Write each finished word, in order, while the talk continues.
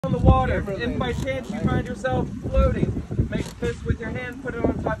on the water. If by chance you find yourself floating, make a fist with your hand, put it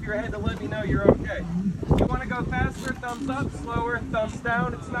on top of your head to let me know you're okay. If you want to go faster, thumbs up, slower, thumbs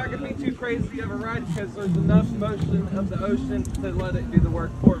down. It's not going to be too crazy of a ride because there's enough motion of the ocean to let it do the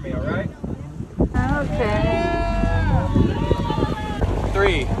work for me, alright? Okay.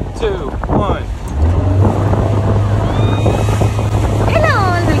 3, 2, 1. Hello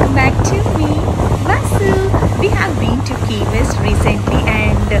all, welcome back to me, Vasu. We have been to Key West recently,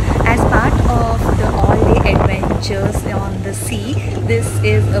 and as part of the all-day adventures on the sea, this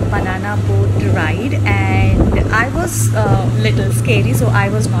is a banana boat ride, and I was little scary, so I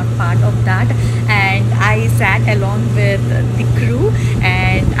was not part of that, and I sat along with the crew,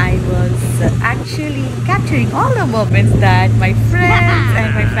 and I was actually capturing all the moments that my friends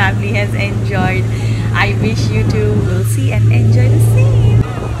and my family has enjoyed. I wish you too will see and enjoy the scene.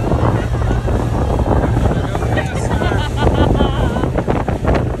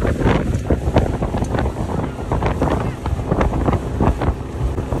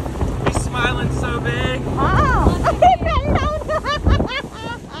 He's smiling so big. Oh,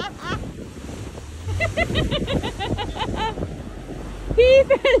 he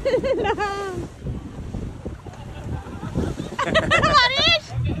fell down.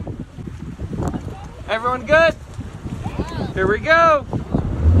 Everyone good? Here we go.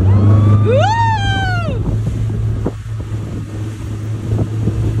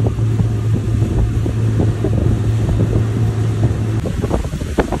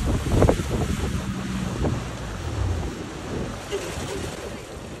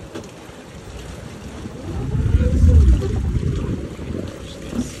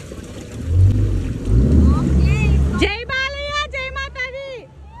 Jai Balaya, Jai Mata Di.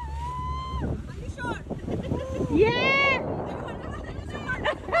 Are you sure? Yeah.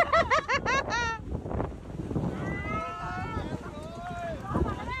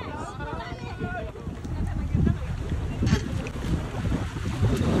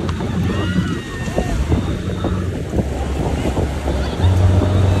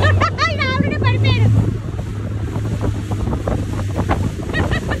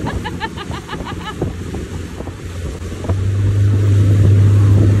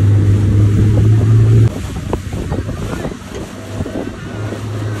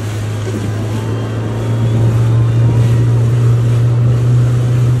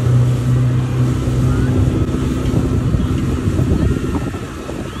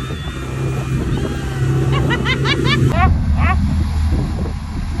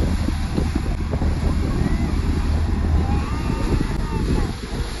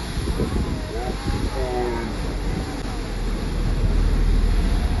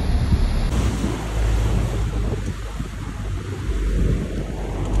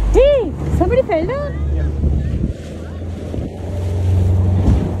 Hey, somebody fell down.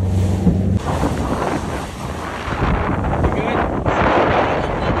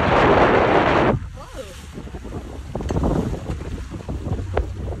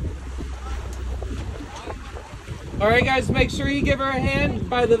 Alright guys, make sure you give her a hand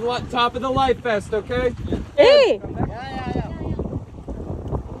by the top of the life vest, okay? Hey.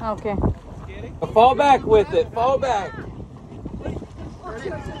 Okay. Fall back with it, fall back.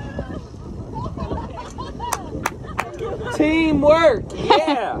 Teamwork,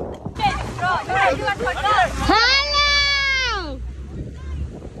 yeah. Hello.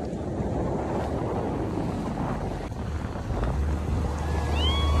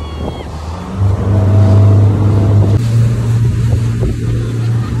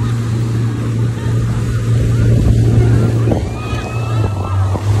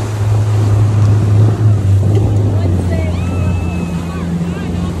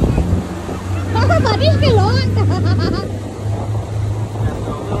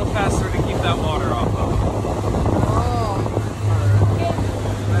 Go a little faster to keep that water off of.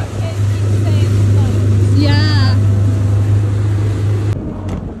 Yeah.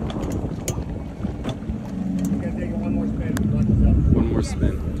 One more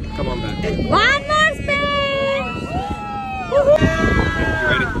spin. Come on back. One more spin. You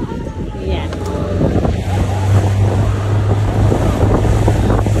ready? Yeah.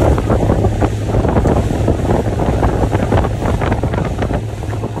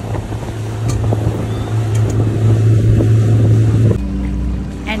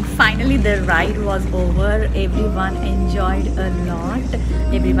 And finally the ride was over. Everyone enjoyed a lot.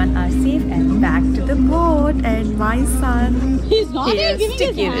 Everyone are safe and back to the boat. And my son, He's not he even is giving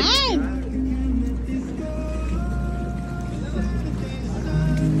sticking his it. hand.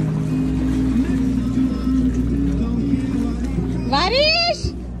 Varish!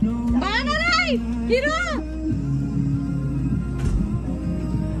 Banana ride! Hero!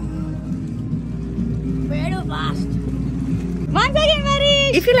 fast. Once again,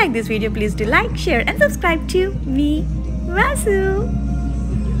 Varish. If you like this video, please do like, share and subscribe to me, Vasu.